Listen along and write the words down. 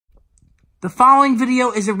The following video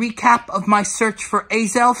is a recap of my search for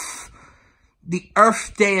Azelf, the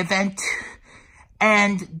Earth Day event,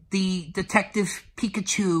 and the Detective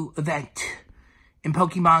Pikachu event in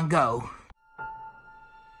Pokemon Go.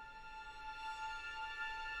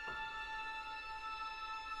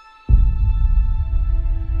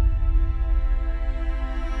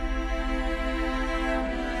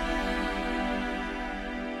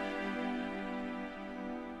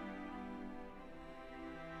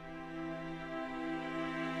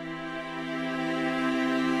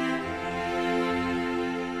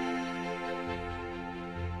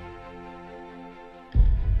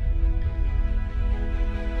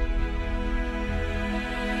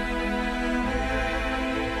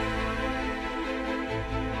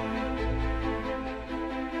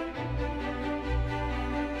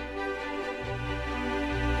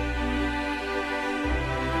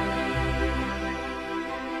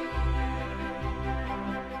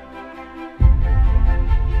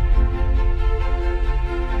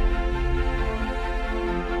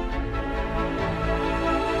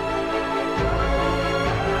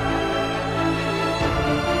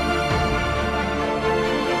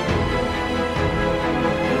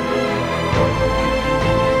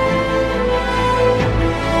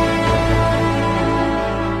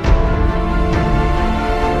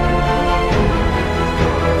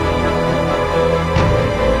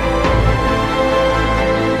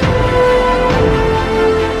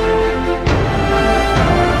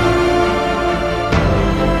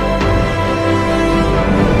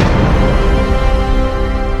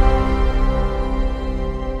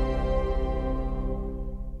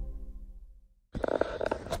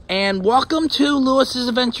 And welcome to Lewis's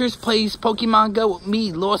Adventures Plays Pokemon Go with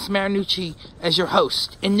me, Lewis Marinucci, as your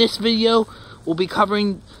host. In this video, we'll be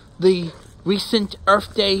covering the recent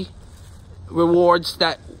Earth Day rewards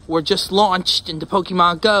that were just launched into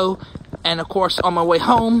Pokemon Go. And of course, on my way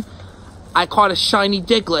home, I caught a shiny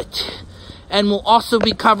Diglett. And we'll also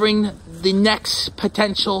be covering the next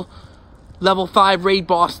potential level 5 raid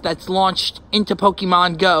boss that's launched into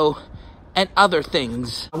Pokemon Go, and other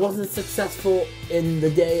things. I wasn't successful in the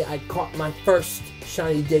day I caught my first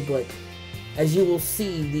shiny Diglett. As you will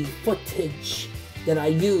see, the footage that I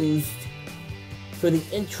used for the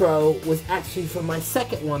intro was actually from my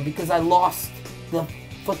second one because I lost the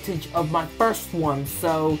footage of my first one.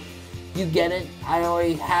 So, you get it, I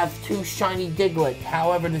already have 2 shiny Diglett.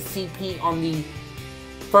 However, the CP on the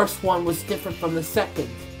first one was different from the second.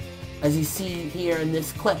 As you see here in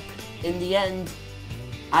this clip, in the end,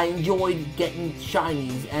 I enjoyed getting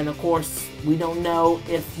shinies, and of course, we don't know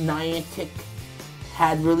if Niantic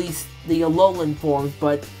had released the Alolan forms,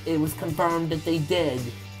 but it was confirmed that they did.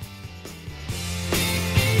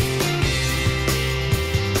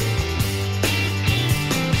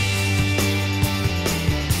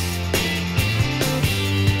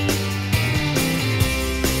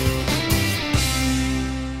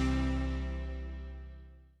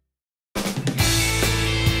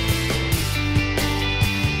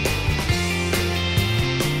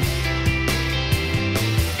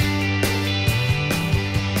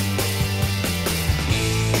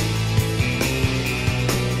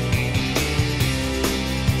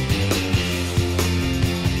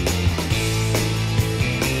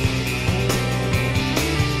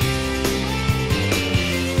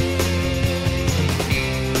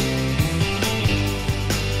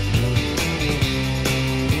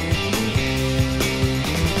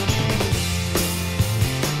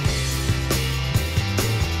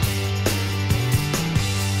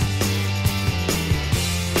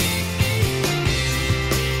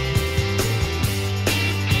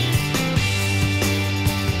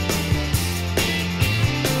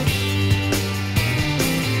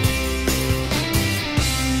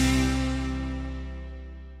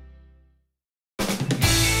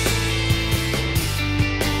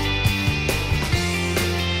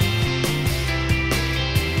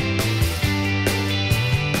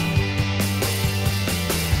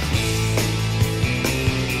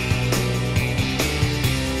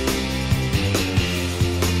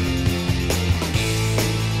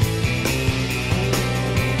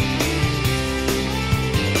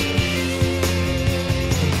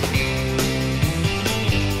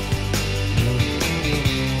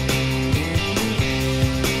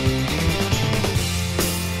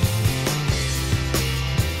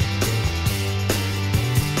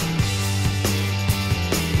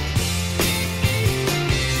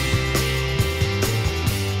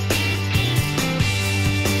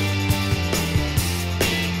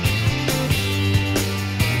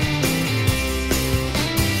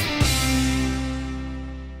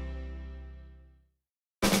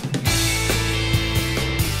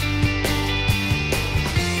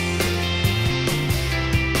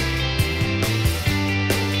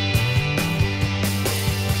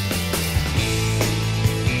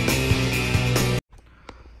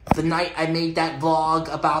 night I made that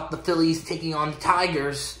vlog about the Phillies taking on the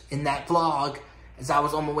Tigers, in that vlog, as I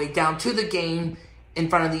was on my way down to the game in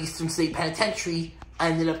front of the Eastern State Penitentiary,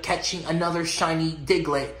 I ended up catching another shiny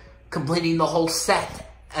Diglett, completing the whole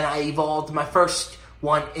set, and I evolved my first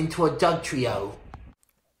one into a Dugtrio.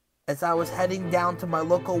 As I was heading down to my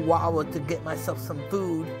local Wawa to get myself some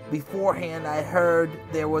food, beforehand I heard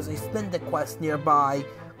there was a Spinda quest nearby,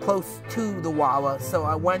 close to the Wawa, so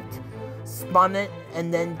I went, spun it,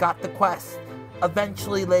 and then got the quest.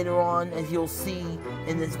 Eventually, later on, as you'll see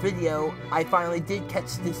in this video, I finally did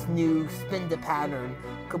catch this new Spinda pattern,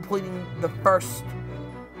 completing the first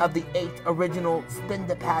of the 8 original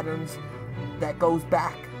Spinda patterns that goes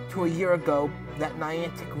back to a year ago that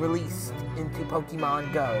Niantic released into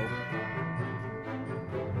Pokemon Go.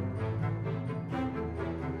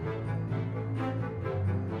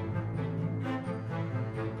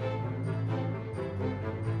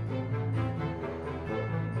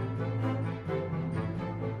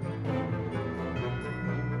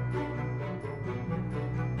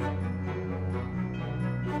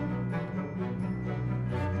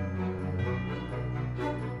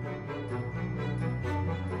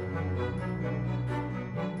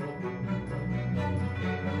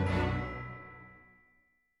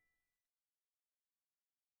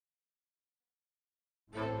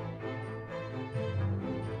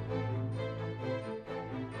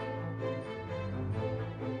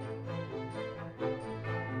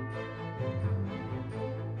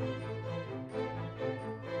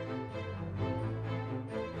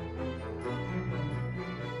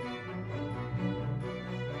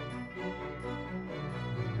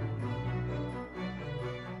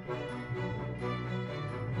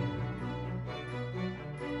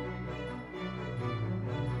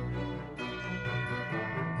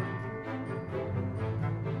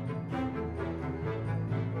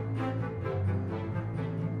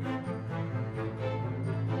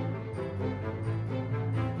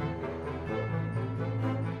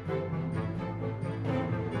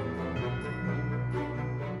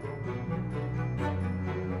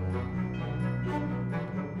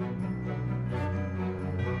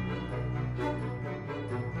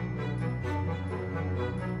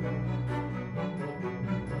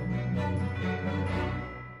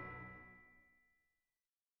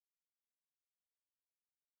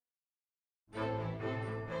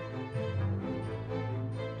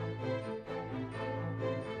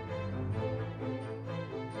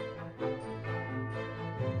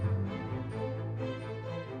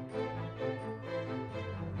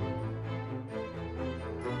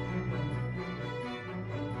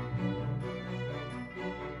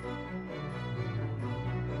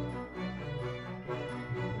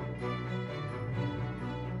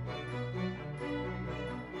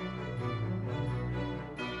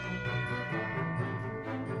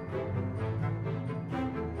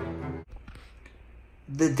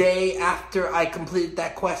 The day after I completed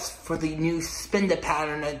that quest for the new Spinda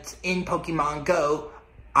pattern that's in Pokemon Go,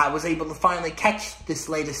 I was able to finally catch this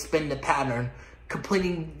latest Spinda pattern,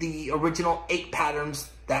 completing the original 8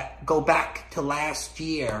 patterns that go back to last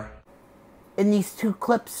year. In these 2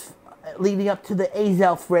 clips leading up to the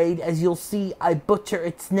Azelf raid, as you'll see, I butcher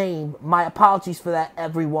its name. My apologies for that,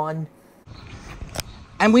 everyone.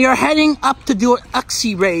 And we are heading up to do an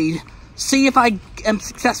Uxie raid. See if I am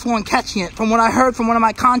successful in catching it. From what I heard from one of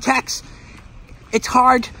my contacts, it's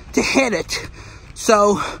hard to hit it.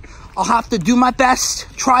 So I'll have to do my best,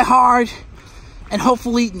 try hard, and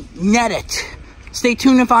hopefully net it. Stay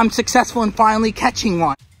tuned if I'm successful in finally catching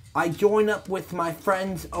one. I joined up with my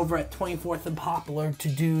friends over at 24th and Poplar to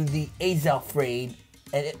do the Azelf raid,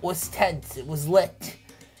 and it was tense, it was lit.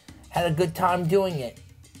 Had a good time doing it.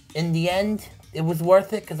 In the end, it was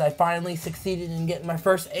worth it because I finally succeeded in getting my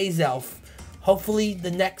first Azelf. Hopefully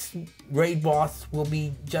the next raid boss will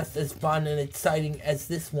be just as fun and exciting as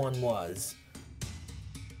this one was.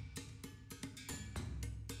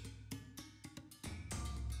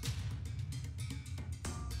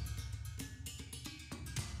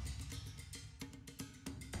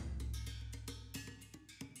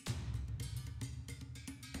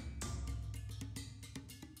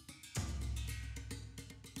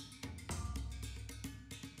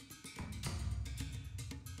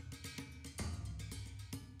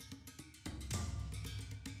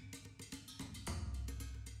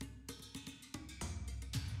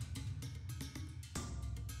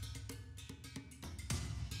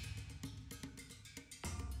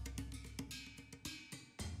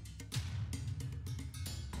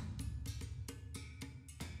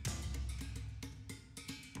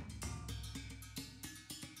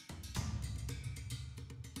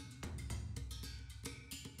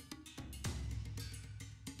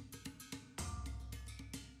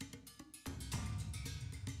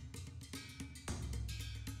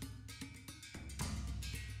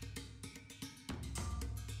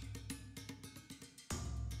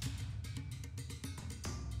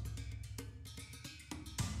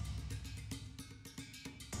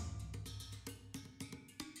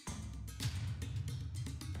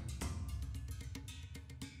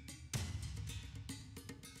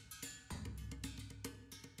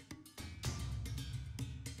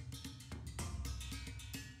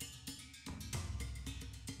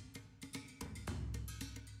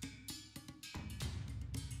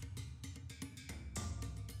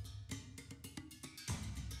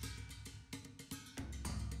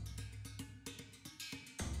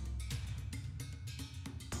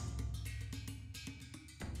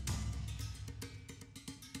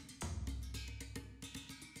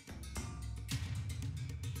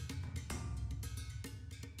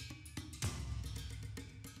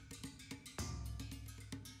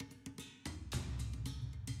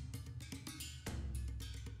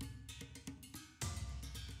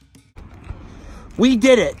 We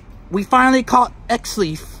did it. We finally caught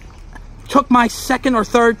Azelf. Took my second or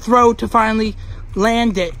third throw to finally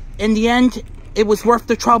land it. In the end, it was worth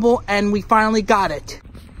the trouble, and we finally got it.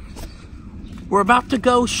 We're about to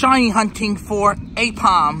go shiny hunting for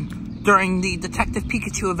Aipom during the Detective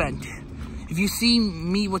Pikachu event. If you see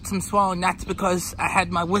me with some swelling, that's because I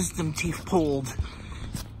had my wisdom teeth pulled.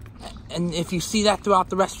 And if you see that throughout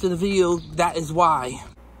the rest of the video, that is why.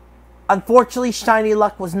 Unfortunately, shiny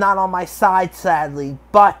luck was not on my side, sadly,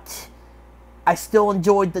 but I still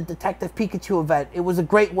enjoyed the Detective Pikachu event. It was a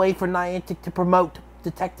great way for Niantic to promote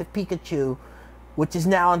Detective Pikachu, which is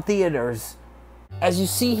now in theaters. As you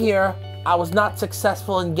see here, I was not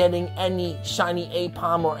successful in getting any shiny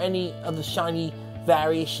Aipom or any of the shiny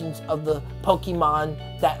variations of the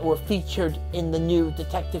Pokemon that were featured in the new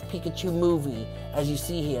Detective Pikachu movie, as you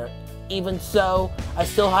see here. Even so, I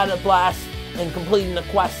still had a blast in completing the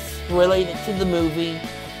quests related to the movie,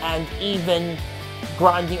 and even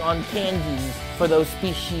grinding on candies for those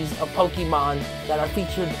species of Pokemon that are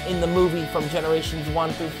featured in the movie from generations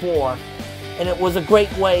 1 through 4. And it was a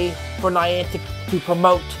great way for Niantic to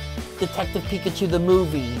promote Detective Pikachu the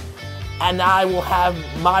movie. And I will have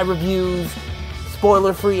my reviews,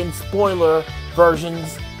 spoiler-free and spoiler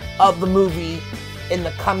versions of the movie in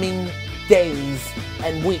the coming days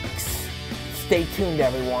and weeks. Stay tuned,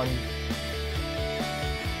 everyone.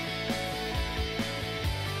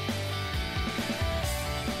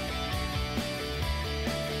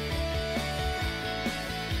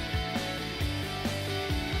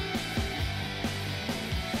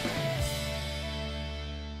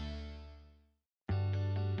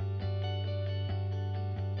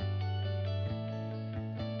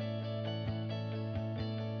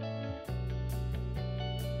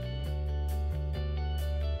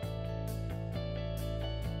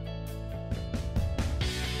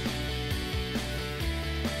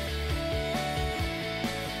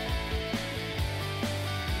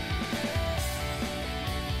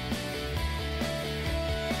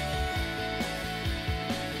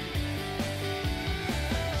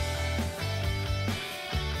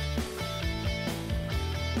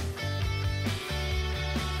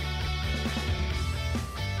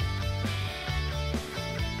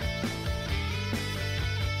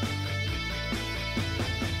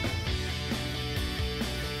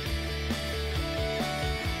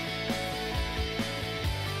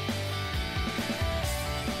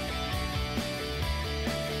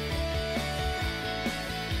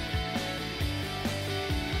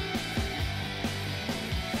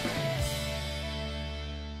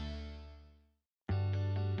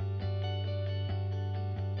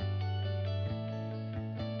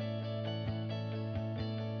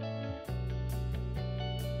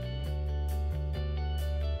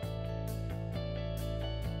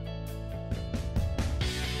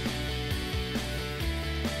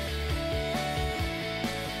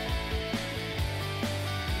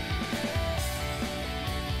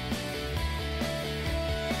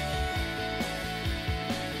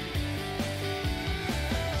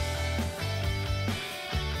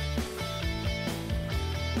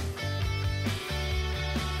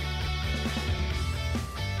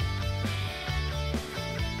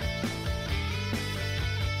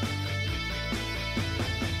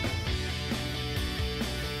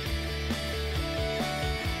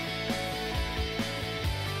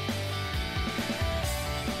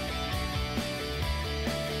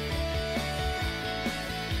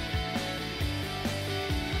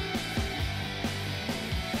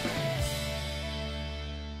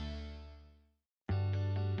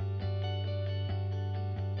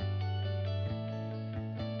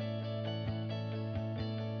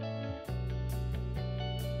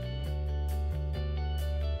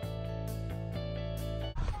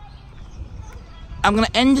 I'm going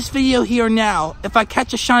to end this video here now. If I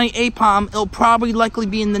catch a shiny Aipom, it'll probably likely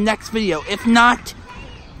be in the next video. If not,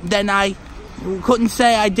 then I couldn't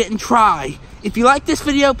say I didn't try. If you like this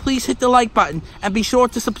video, please hit the like button. And be sure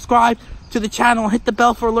to subscribe to the channel and hit the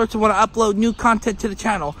bell for alerts when I upload new content to the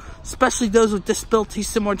channel. Especially those with disabilities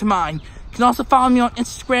similar to mine. You can also follow me on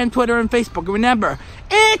Instagram, Twitter, and Facebook. And remember,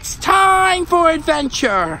 it's time for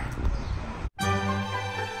adventure!